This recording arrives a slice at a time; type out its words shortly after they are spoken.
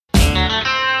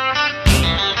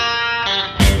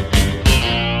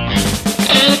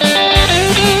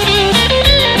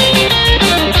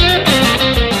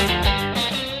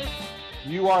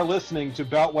are listening to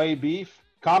Beltway Beef,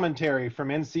 commentary from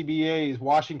NCBA's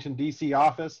Washington, D.C.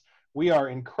 office. We are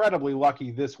incredibly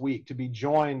lucky this week to be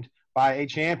joined by a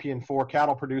champion for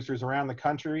cattle producers around the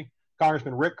country,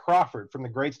 Congressman Rick Crawford from the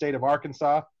great state of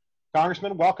Arkansas.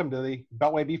 Congressman, welcome to the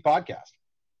Beltway Beef podcast.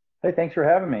 Hey, thanks for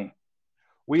having me.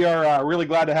 We are really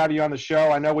glad to have you on the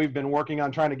show. I know we've been working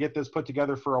on trying to get this put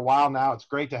together for a while now. It's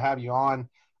great to have you on.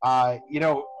 On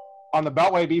the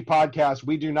Beltway Beef podcast,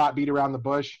 we do not beat around the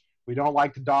bush. We don't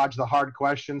like to dodge the hard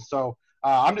questions. So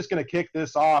I'm just going to kick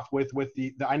this off with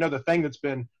the I know the thing that's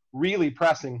been really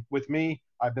pressing with me.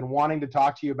 I've been wanting to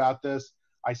talk to you about this.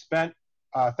 I spent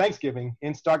Thanksgiving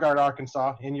in Stuttgart,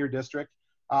 Arkansas, in your district,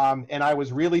 and I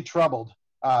was really troubled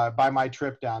by my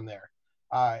trip down there.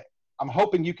 I'm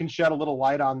hoping you can shed a little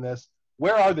light on this.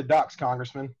 Where are the ducks,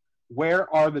 Congressman?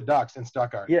 Where are the ducks in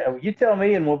Stuttgart? Yeah, you tell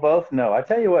me and we'll both know. I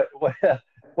tell you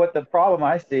what the problem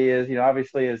I see is,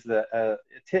 obviously is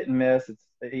it's hit and miss. It's,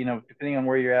 depending on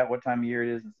where you're at, what time of year it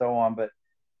is and so on. But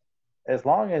as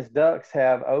long as ducks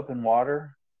have open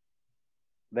water,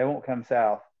 they won't come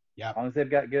south. Yeah. As long as they've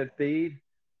got good feed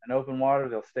and open water,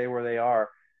 they'll stay where they are.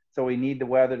 So we need the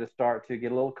weather to start to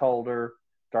get a little colder,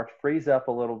 start to freeze up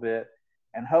a little bit.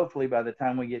 And hopefully by the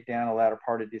time we get down the latter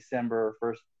part of December,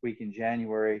 first week in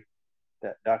January,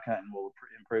 that duck hunting will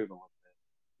improve a little bit.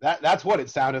 That's what it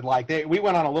sounded like. We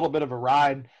went on a little bit of a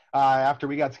ride after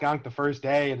we got skunked the first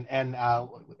day, and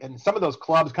some of those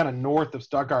clubs kind of north of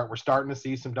Stuttgart were starting to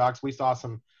see some ducks. We saw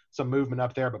some movement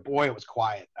up there, but boy, it was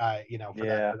quiet, for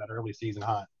that early season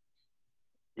hunt.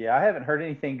 Yeah, I haven't heard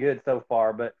anything good so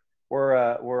far, but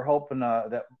we're hoping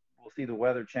that we'll see the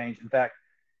weather change. In fact,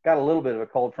 got a little bit of a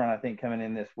cold front, I think, coming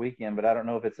in this weekend, but I don't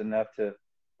know if it's enough to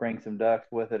bring some ducks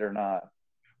with it or not.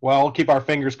 Well, we'll keep our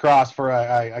fingers crossed for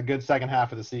a good second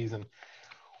half of the season.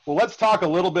 Well, let's talk a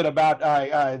little bit about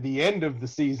the end of the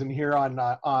season here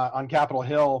on Capitol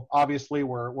Hill. Obviously,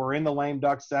 we're in the lame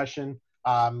duck session.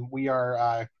 We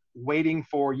are waiting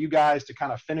for you guys to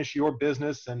kind of finish your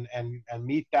business and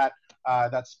meet that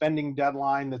spending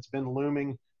deadline that's been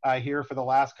looming here for the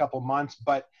last couple months.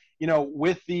 But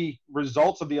with the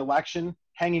results of the election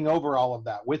hanging over all of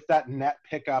that, with that net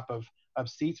pickup of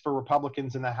seats for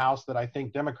Republicans in the House that I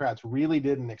think Democrats really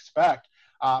didn't expect,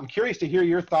 I'm curious to hear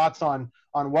your thoughts on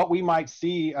what we might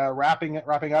see wrapping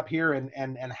up here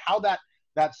and how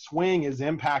that swing is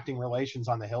impacting relations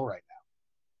on the Hill right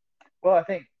now. Well, I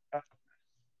think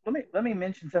let me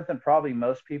mention something probably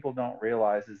most people don't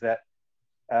realize is that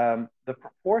the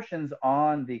proportions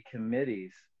on the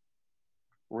committees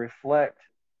reflect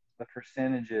the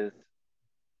percentages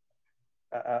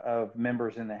of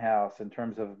members in the House in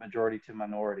terms of majority to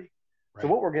minority. Right. So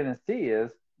what we're going to see is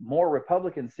more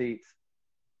Republican seats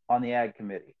on the Ag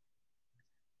Committee.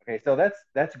 Okay, so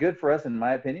that's good for us in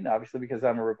my opinion, obviously because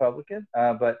I'm a Republican.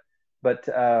 But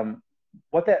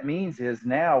what that means is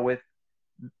now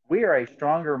we are a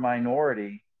stronger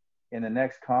minority in the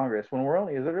next Congress when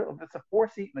it's a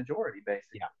 4-seat majority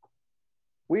basically. Yeah.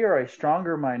 We are a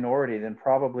stronger minority than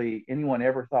probably anyone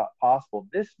ever thought possible.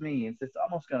 This means it's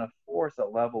almost going to force a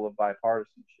level of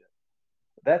bipartisanship.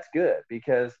 That's good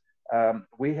because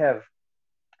we have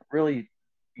really,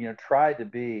 tried to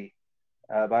be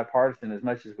bipartisan as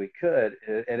much as we could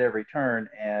at every turn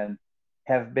and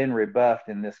have been rebuffed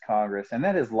in this Congress. And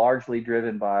that is largely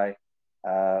driven by,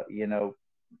 the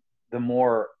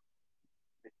more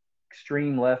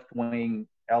extreme left-wing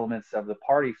elements of the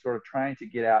party sort of trying to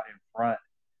get out in front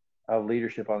of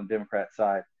leadership on the Democrat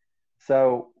side.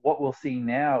 So what we'll see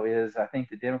now is I think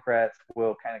the Democrats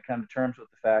will kind of come to terms with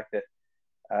the fact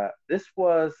that this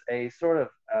was a sort of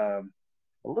a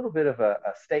little bit of a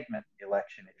statement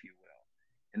election, if you will.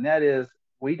 And that is,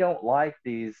 we don't like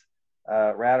these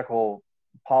radical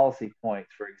policy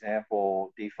points. For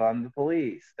example, defund the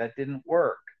police. That didn't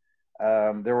work.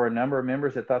 There were a number of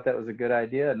members that thought that was a good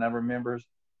idea, a number of members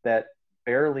that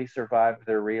barely survived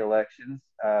their re-elections,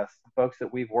 some folks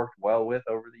that we've worked well with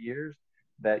over the years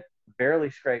that barely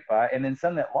scraped by, and then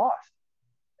some that lost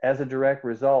as a direct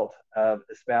result of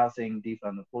espousing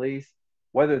defund the police.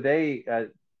 Whether they,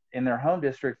 in their home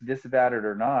districts, disavowed it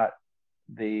or not,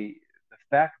 the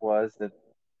fact was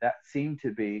that seemed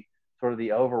to be sort of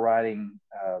the overriding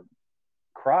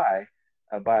cry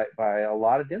by a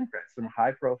lot of Democrats, some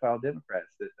high-profile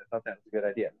Democrats that thought that was a good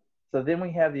idea. So then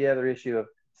we have the other issue of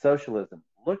socialism.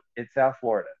 Look at South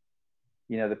Florida.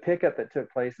 The pickup that took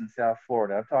place in South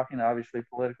Florida. I'm talking obviously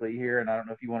politically here, and I don't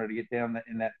know if you wanted to get down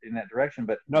in that direction,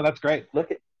 but no, that's great.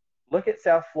 Look at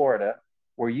South Florida,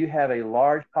 where you have a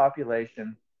large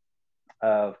population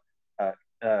of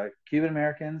Cuban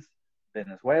Americans,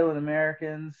 Venezuelan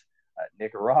Americans,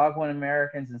 Nicaraguan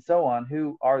Americans, and so on,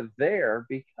 who are there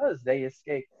because they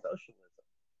escaped socialism.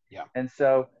 Yeah. And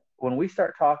so when we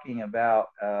start talking about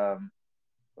a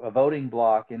voting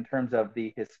bloc in terms of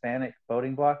the Hispanic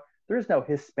voting bloc, there's no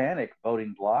Hispanic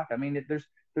voting bloc. I mean, there's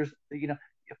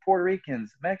Puerto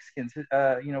Ricans, Mexicans,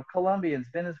 Colombians,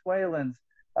 Venezuelans,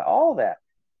 all that.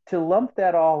 To lump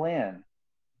that all in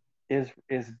is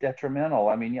detrimental.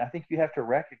 I mean, I think you have to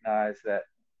recognize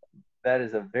that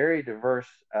is a very diverse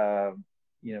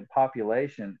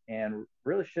population, and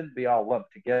really shouldn't be all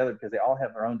lumped together because they all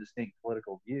have their own distinct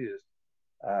political views.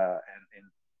 I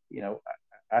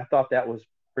thought that was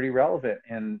pretty relevant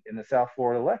in the South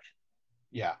Florida election.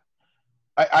 Yeah,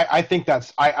 I think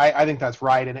that's I think that's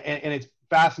right, and it's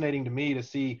fascinating to me to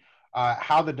see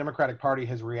how the Democratic Party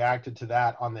has reacted to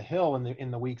that on the Hill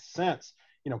in the weeks since.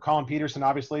 Collin Peterson,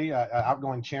 obviously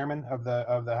outgoing chairman of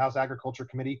the House Agriculture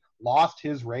Committee, lost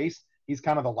his race. He's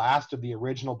kind of the last of the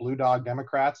original Blue Dog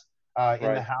Democrats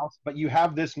in the House. But you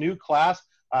have this new class.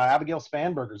 Abigail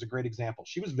Spanberger is a great example.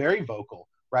 She was very vocal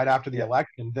right after the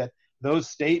election that those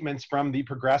statements from the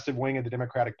progressive wing of the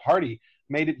Democratic Party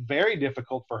made it very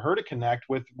difficult for her to connect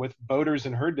with voters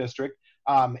in her district.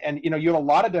 And you have a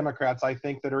lot of Democrats, I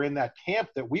think, that are in that camp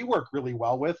that we work really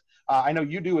well with. I know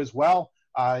you do as well.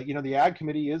 The Ag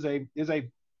Committee is a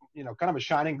kind of a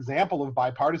shining example of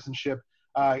bipartisanship,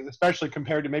 especially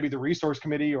compared to maybe the Resource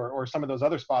Committee or some of those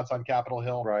other spots on Capitol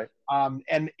Hill. Right.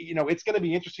 It's going to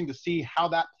be interesting to see how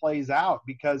that plays out,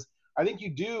 because I think you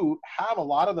do have a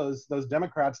lot of those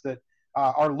Democrats that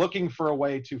are looking for a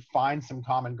way to find some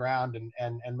common ground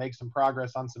and make some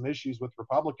progress on some issues with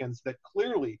Republicans that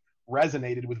clearly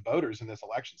resonated with voters in this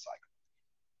election cycle.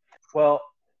 Well,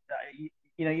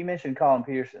 you mentioned Collin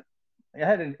Peterson. I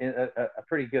had a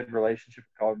pretty good relationship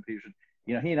with Collin Peterson.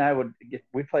 He and I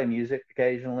we'd play music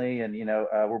occasionally, and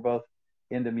we're both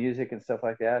into music and stuff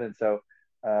like that. And so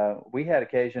we had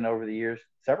occasion over the years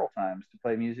several times to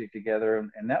play music together,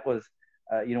 and that was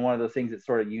one of those things that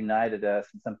sort of united us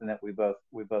and something that we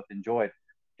both enjoyed.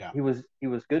 Yeah. He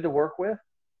was good to work with,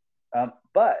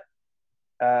 but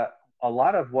a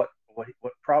lot of what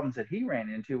problems that he ran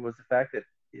into was the fact that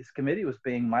his committee was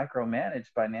being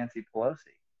micromanaged by Nancy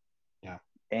Pelosi. Yeah.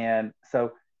 And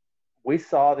so we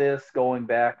saw this going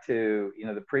back to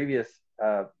the previous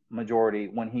majority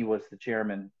when he was the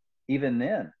chairman. Even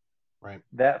then, right,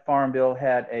 that farm bill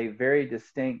had a very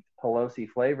distinct Pelosi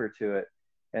flavor to it.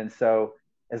 And so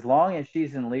as long as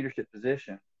she's in leadership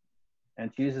position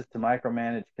and chooses to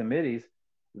micromanage committees,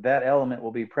 that element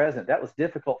will be present. That was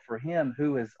difficult for him,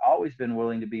 who has always been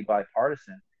willing to be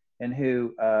bipartisan, and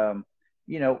who,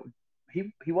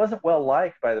 he wasn't well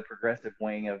liked by the progressive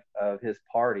wing of his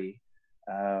party.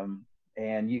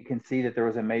 And you can see that there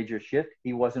was a major shift.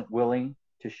 He wasn't willing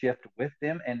to shift with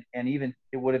them. And even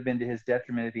it would have been to his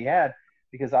detriment if he had,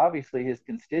 because obviously his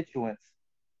constituents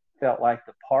felt like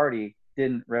the party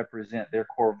didn't represent their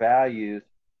core values.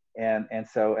 And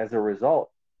so as a result,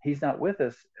 he's not with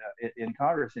us in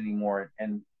Congress anymore.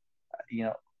 And,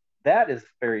 that is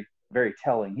very, very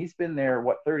telling. He's been there,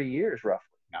 30 years roughly.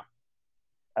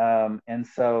 Yeah. And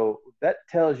so that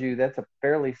tells you that's a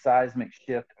fairly seismic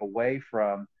shift away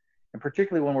from, and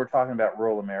particularly when we're talking about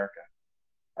rural America.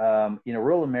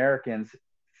 Rural Americans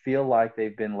feel like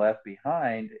they've been left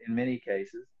behind in many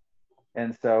cases.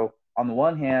 And so on the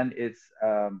one hand, it's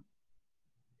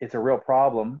a real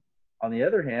problem. On the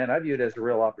other hand, I view it as a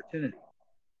real opportunity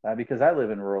because I live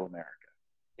in rural America.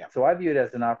 Yeah. So I view it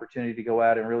as an opportunity to go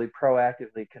out and really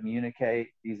proactively communicate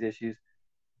these issues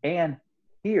and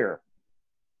hear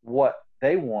what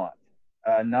they want,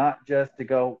 not just to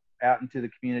go out into the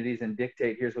communities and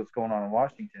dictate, here's what's going on in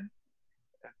Washington.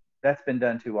 That's been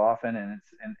done too often,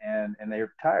 and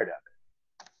they're tired of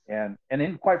it. And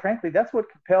then, quite frankly, that's what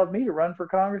compelled me to run for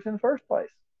Congress in the first place.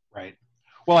 Right.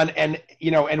 Well,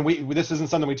 and we this isn't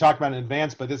something we talked about in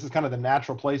advance, but this is kind of the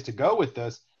natural place to go with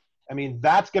this. I mean,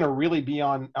 that's going to really be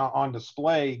on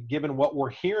display given what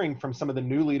we're hearing from some of the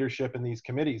new leadership in these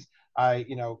committees.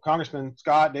 Congressman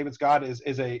David Scott has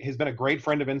been a great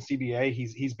friend of NCBA.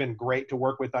 He's been great to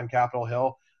work with on Capitol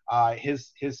Hill.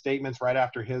 His statements right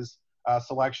after his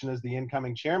selection as the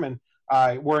incoming chairman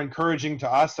were encouraging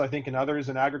to us, I think, and others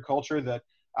in agriculture that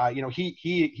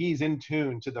he's in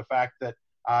tune to the fact that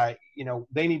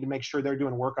they need to make sure they're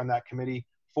doing work on that committee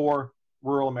for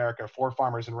rural America, for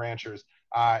farmers and ranchers.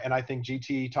 And I think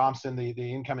G.T. Thompson, the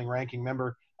incoming ranking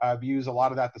member, views a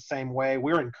lot of that the same way.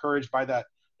 We're encouraged by that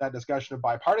discussion of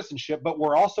bipartisanship, but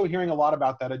we're also hearing a lot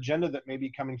about that agenda that may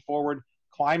be coming forward.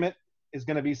 Climate is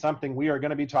going to be something we are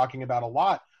going to be talking about a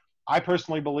lot. I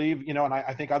personally believe, and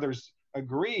I think others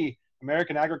agree,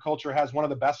 American agriculture has one of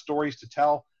the best stories to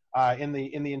tell in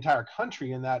the entire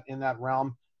country in that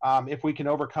realm. If we can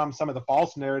overcome some of the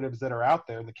false narratives that are out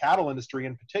there, in the cattle industry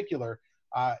in particular,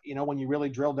 when you really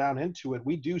drill down into it,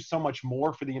 we do so much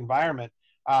more for the environment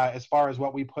as far as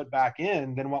what we put back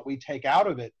in than what we take out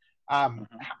of it.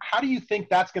 How do you think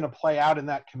that's going to play out in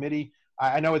that committee?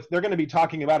 I know they're going to be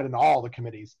talking about it in all the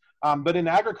committees, but in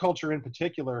agriculture in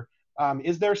particular,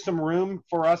 is there some room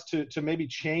for us to maybe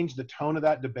change the tone of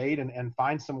that debate and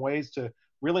find some ways to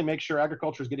really make sure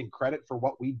agriculture is getting credit for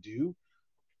what we do?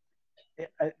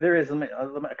 There is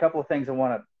a couple of things I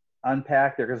want to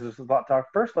unpack there because there's a lot of talk.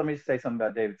 First, let me say something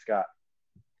about David Scott.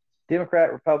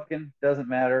 Democrat, Republican, doesn't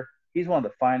matter. He's one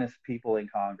of the finest people in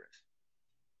Congress.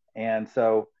 And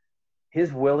so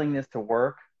his willingness to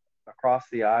work across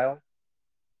the aisle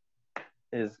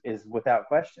is without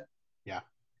question. Yeah.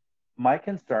 My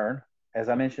concern, as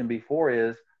I mentioned before,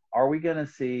 is are we going to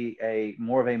see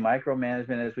more of a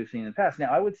micromanagement as we've seen in the past?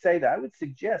 Now, I would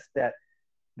suggest that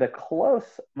the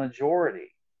close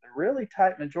majority, the really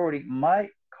tight majority,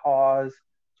 might cause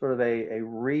sort of a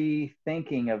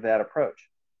rethinking of that approach.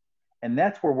 And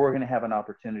that's where we're going to have an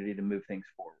opportunity to move things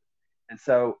forward. And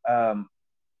so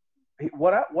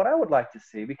what I would like to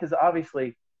see, because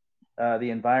obviously the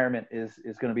environment is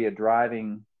going to be a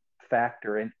driving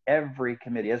factor in every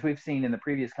committee, as we've seen in the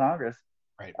previous Congress.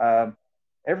 Right.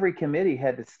 Every committee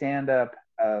had to stand up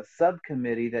a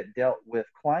subcommittee that dealt with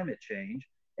climate change,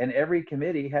 and every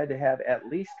committee had to have at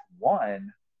least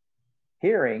one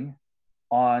hearing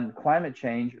on climate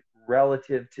change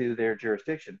relative to their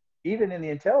jurisdiction. Even in the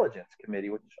Intelligence Committee,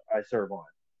 which I serve on,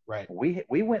 right,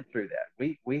 we went through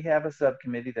that. We have a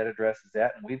subcommittee that addresses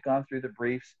that, and we've gone through the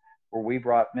briefs where we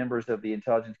brought members of the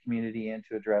intelligence community in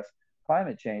to address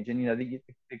climate change. And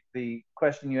the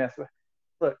question you asked,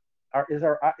 look, is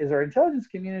our intelligence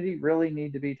community really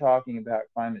need to be talking about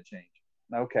climate change?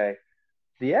 Okay.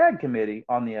 The Ag Committee,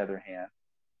 on the other hand,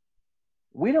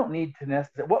 we don't need to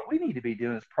necessarily, what we need to be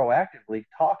doing is proactively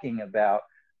talking about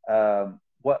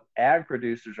what ag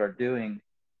producers are doing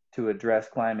to address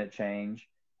climate change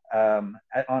on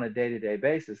a day-to-day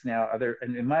basis. Now,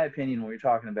 in my opinion, when we're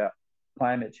talking about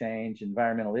climate change,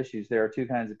 environmental issues, there are two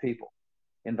kinds of people: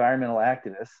 environmental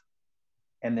activists,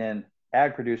 and then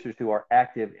ag producers who are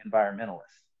active environmentalists.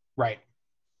 Right.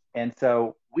 And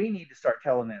so we need to start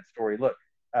telling that story. Look,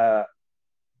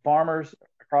 farmers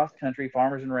across the country,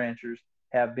 farmers and ranchers,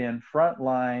 have been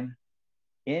frontline,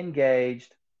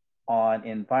 engaged on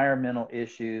environmental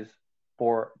issues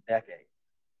for decades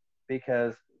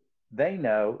because they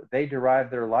know they derive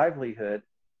their livelihood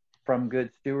from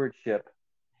good stewardship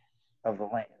of the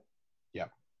land. Yeah.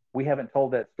 We haven't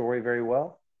told that story very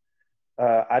well.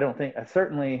 I don't think,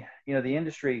 certainly, the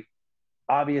industry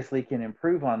obviously can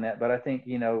improve on that, but I think,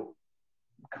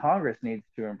 Congress needs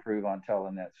to improve on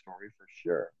telling that story for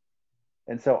sure.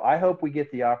 And so I hope we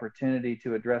get the opportunity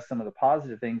to address some of the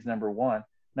positive things, number one.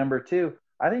 Number two,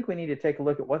 I think we need to take a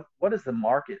look at what is the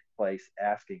marketplace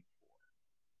asking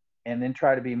for, and then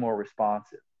try to be more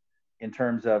responsive in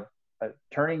terms of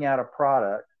turning out a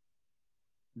product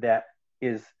that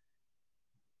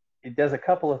it does a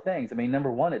couple of things. I mean,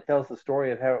 number one, it tells the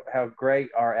story of how great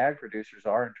our ag producers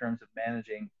are in terms of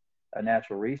managing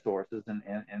natural resources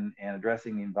and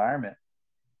addressing the environment.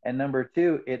 And number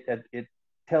two, it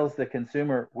tells the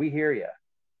consumer, we hear you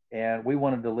and we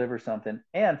want to deliver something.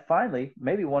 And finally,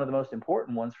 maybe one of the most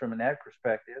important ones from an ag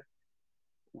perspective,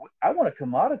 I want to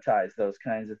commoditize those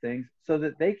kinds of things so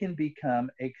that they can become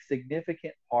a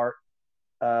significant part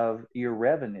of your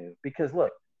revenue. Because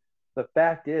look, the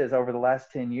fact is, over the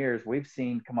last 10 years, we've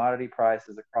seen commodity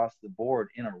prices across the board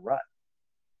in a rut.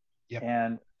 Yep.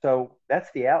 And so that's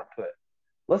the output.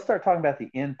 Let's start talking about the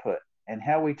input and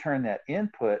how we turn that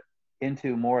input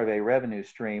into more of a revenue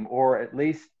stream, or at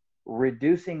least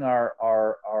reducing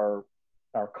our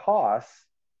costs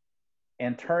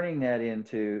and turning that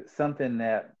into something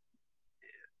that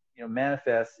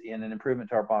manifests in an improvement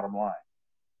to our bottom line.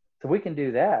 So we can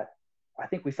do that. I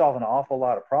think we solve an awful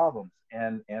lot of problems,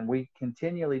 and we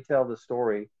continually tell the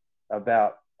story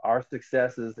about our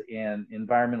successes in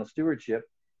environmental stewardship,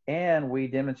 and we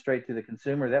demonstrate to the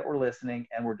consumer that we're listening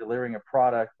and we're delivering a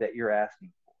product that you're asking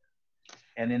for.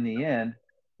 And in the end,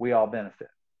 we all benefit.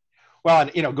 Well,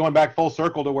 and going back full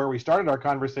circle to where we started our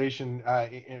conversation,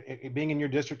 being in your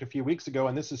district a few weeks ago,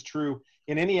 and this is true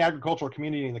in any agricultural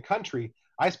community in the country,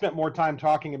 I spent more time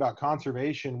talking about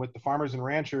conservation with the farmers and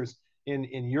ranchers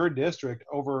in your district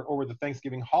over the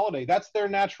Thanksgiving holiday. That's their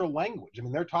natural language. I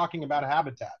mean, they're talking about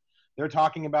habitat. They're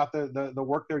talking about the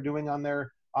work they're doing on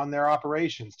their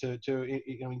operations to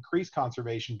increase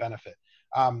conservation benefit.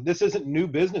 This isn't new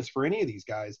business for any of these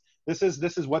guys. This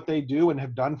is what they do and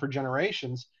have done for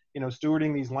generations.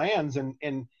 stewarding these lands, and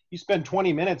you spend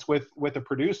 20 minutes with a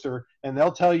producer, and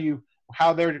they'll tell you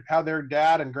how their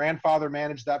dad and grandfather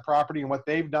managed that property and what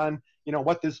they've done,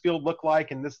 what this field looked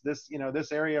like and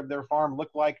this area of their farm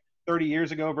looked like 30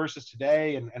 years ago versus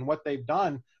today, and what they've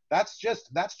done. That's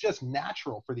just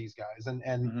natural for these guys, and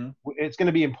Mm-hmm. it's going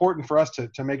to be important for us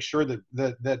to make sure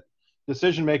that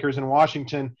decision makers in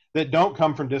Washington that don't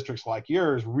come from districts like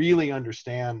yours really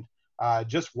understand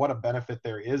just what a benefit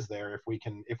there is there if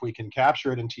we can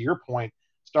capture it, and to your point,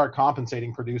 start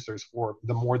compensating producers for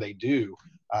the more they do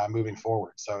moving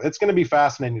forward. So it's going to be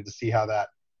fascinating to see how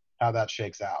that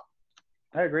shakes out.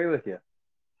 I agree with you.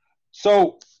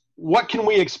 So what can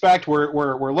we expect?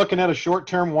 We're looking at a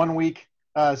short-term 1-week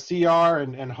CR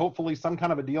and hopefully some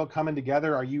kind of a deal coming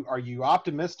together. Are you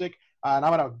optimistic? And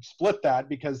I'm going to split that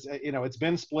because it's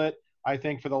been split. I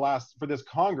think for this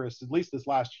Congress, at least this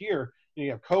last year, you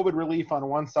have COVID relief on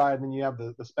one side, and then you have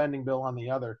the spending bill on the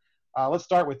other. Let's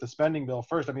start with the spending bill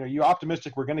first. I mean, are you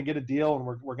optimistic we're going to get a deal and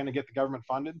we're going to get the government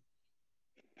funded?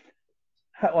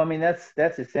 Well, I mean,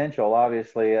 that's essential.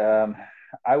 Obviously,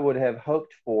 I would have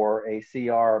hoped for a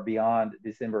CR beyond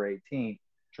December 18th.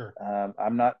 Sure.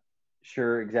 I'm not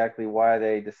sure exactly why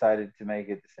they decided to make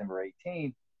it December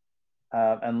 18th,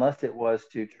 unless it was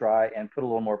to try and put a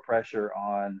little more pressure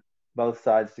on both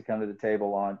sides to come to the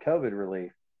table on COVID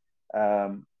relief.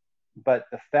 But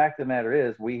the fact of the matter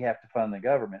is we have to fund the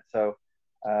government. So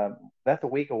that's a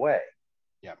week away.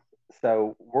 Yeah.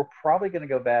 So we're probably going to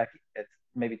go back at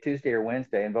maybe Tuesday or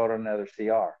Wednesday and vote on another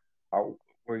CR.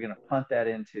 We're going to punt that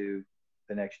into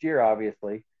the next year,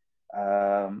 obviously.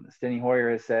 Steny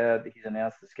Hoyer has said he's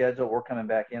announced the schedule. We're coming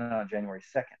back in on January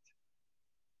 2nd.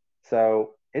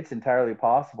 So it's entirely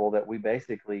possible that we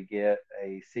basically get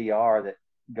a CR that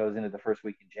goes into the first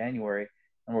week in January,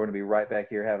 and we're going to be right back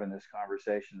here having this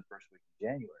conversation the first week in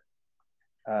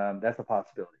January. That's a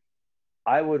possibility.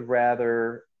 I would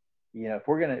rather, if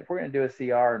we're going to do a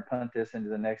CR and punt this into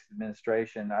the next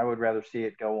administration, I would rather see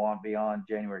it go on beyond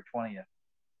January 20th.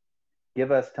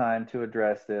 Give us time to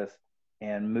address this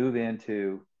and move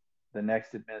into the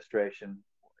next administration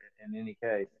in any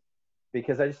case,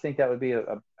 because I just think that would be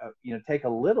take a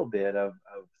little bit of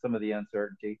some of the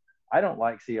uncertainty. I don't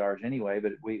like CRs anyway,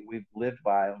 but we've lived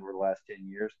by over the last 10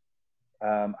 years.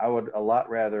 I would a lot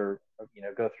rather,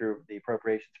 go through the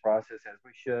appropriations process as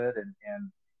we should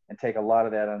and take a lot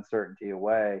of that uncertainty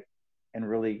away and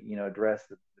really, address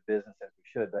the business as we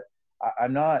should. But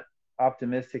I'm not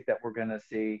optimistic that we're going to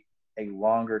see a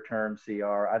longer term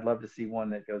CR. I'd love to see one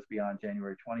that goes beyond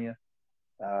January 20th.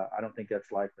 I don't think that's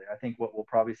likely. I think what we'll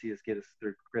probably see is get us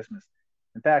through Christmas.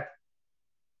 In fact,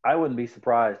 I wouldn't be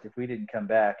surprised if we didn't come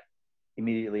back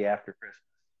immediately after Christmas.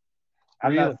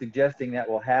 I'm not suggesting that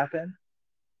will happen,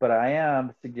 but I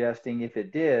am suggesting if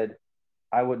it did,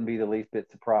 I wouldn't be the least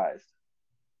bit surprised.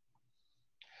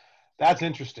 That's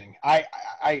interesting. I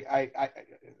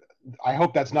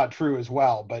hope that's not true as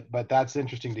well, but that's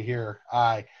interesting to hear.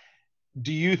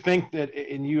 Do you think that,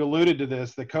 and you alluded to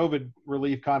this, the COVID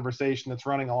relief conversation that's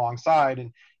running alongside,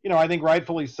 and I think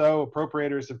rightfully so,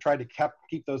 appropriators have tried to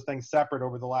keep those things separate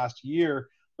over the last year,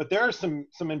 but there are some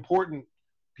important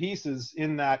pieces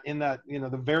in that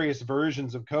the various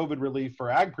versions of COVID relief for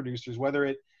ag producers, whether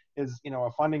it is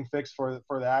a funding fix for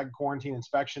the ag quarantine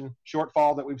inspection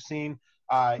shortfall that we've seen,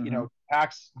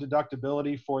 tax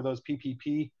deductibility for those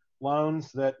PPP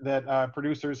loans that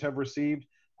producers have received.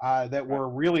 That were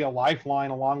really a lifeline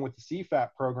along with the CFAP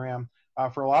program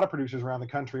for a lot of producers around the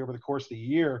country over the course of the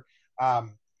year. I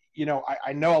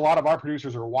know a lot of our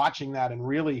producers are watching that and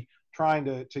really trying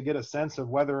to get a sense of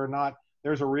whether or not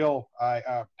there's a real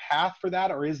path for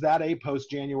that, or is that a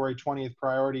post-January 20th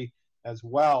priority as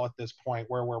well at this point,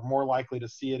 where we're more likely to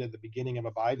see it at the beginning of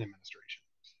a Biden administration?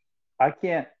 I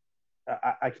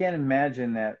can't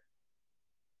imagine that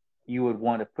you would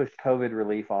want to push COVID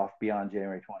relief off beyond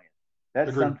January 20th.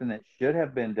 That's Agreed. Something that should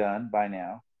have been done by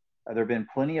now. There have been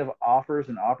plenty of offers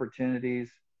and opportunities,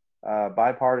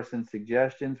 bipartisan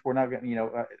suggestions. We're not going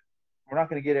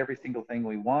to get every single thing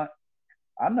we want.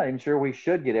 I'm not even sure we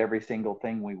should get every single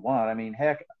thing we want. I mean,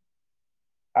 heck,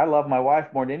 I love my wife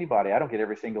more than anybody. I don't get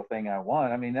every single thing I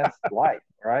want. I mean, that's life,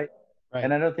 right?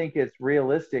 And I don't think it's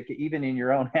realistic, even in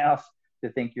your own house, to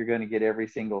think you're going to get every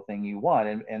single thing you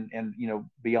want. And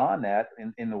beyond that,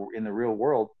 in the real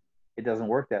world, it doesn't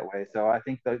work that way. So I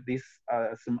think that these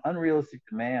some unrealistic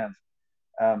demands.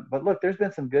 But look, there's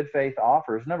been some good faith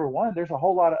offers. Number one, there's a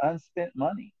whole lot of unspent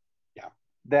money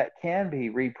that can be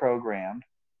reprogrammed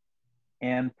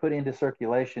and put into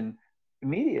circulation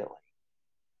immediately.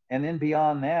 And then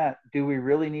beyond that, do we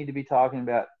really need to be talking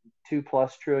about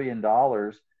 $2+ trillion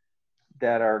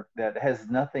that has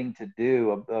nothing to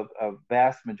do, a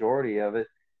vast majority of it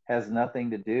has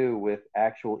nothing to do with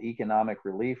actual economic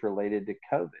relief related to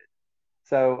COVID.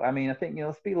 So, I mean, I think,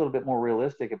 let's be a little bit more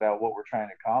realistic about what we're trying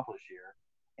to accomplish here,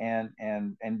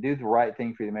 and do the right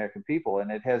thing for the American people.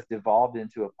 And it has devolved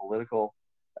into a political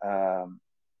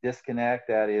disconnect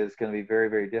that is going to be very,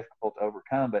 very difficult to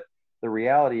overcome. But the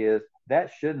reality is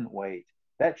that shouldn't wait.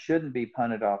 That shouldn't be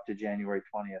punted off to January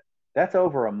 20th. That's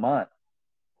over a month.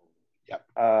 Yep.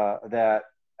 That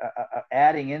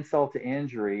adding insult to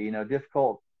injury,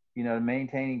 difficult,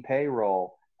 maintaining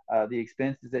payroll, the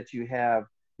expenses that you have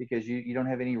because you don't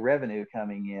have any revenue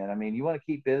coming in. I mean, you want to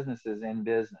keep businesses in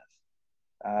business.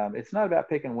 It's not about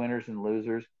picking winners and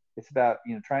losers. It's about,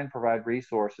 trying to provide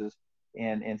resources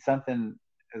and something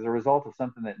as a result of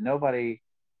something that nobody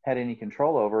had any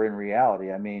control over in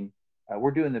reality. I mean,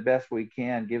 we're doing the best we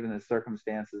can given the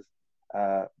circumstances.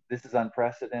 This is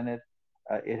unprecedented.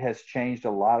 It has changed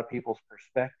a lot of people's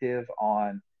perspective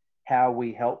on how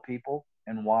we help people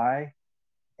and why.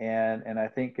 And I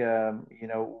think,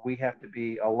 we have to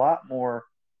be a lot more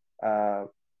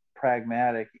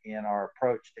pragmatic in our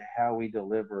approach to how we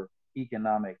deliver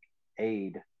economic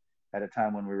aid at a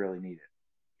time when we really need it.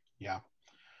 Yeah.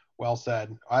 Well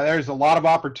said. There's a lot of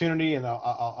opportunity and a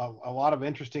lot of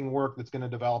interesting work that's going to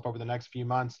develop over the next few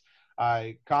months.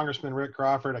 Congressman Rick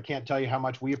Crawford, I can't tell you how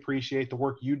much we appreciate the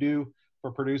work you do for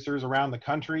producers around the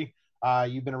country.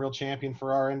 You've been a real champion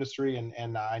for our industry,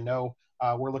 and I know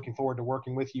we're looking forward to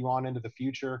working with you on into the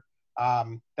future.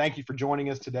 Thank you for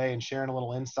joining us today and sharing a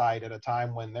little insight at a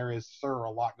time when there is, sir,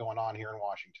 a lot going on here in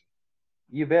Washington.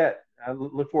 You bet. I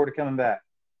look forward to coming back.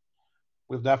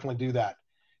 We'll definitely do that.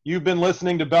 You've been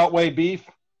listening to Beltway Beef.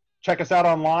 Check us out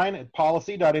online at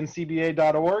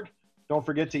policy.ncba.org. Don't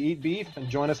forget to eat beef and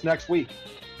join us next week.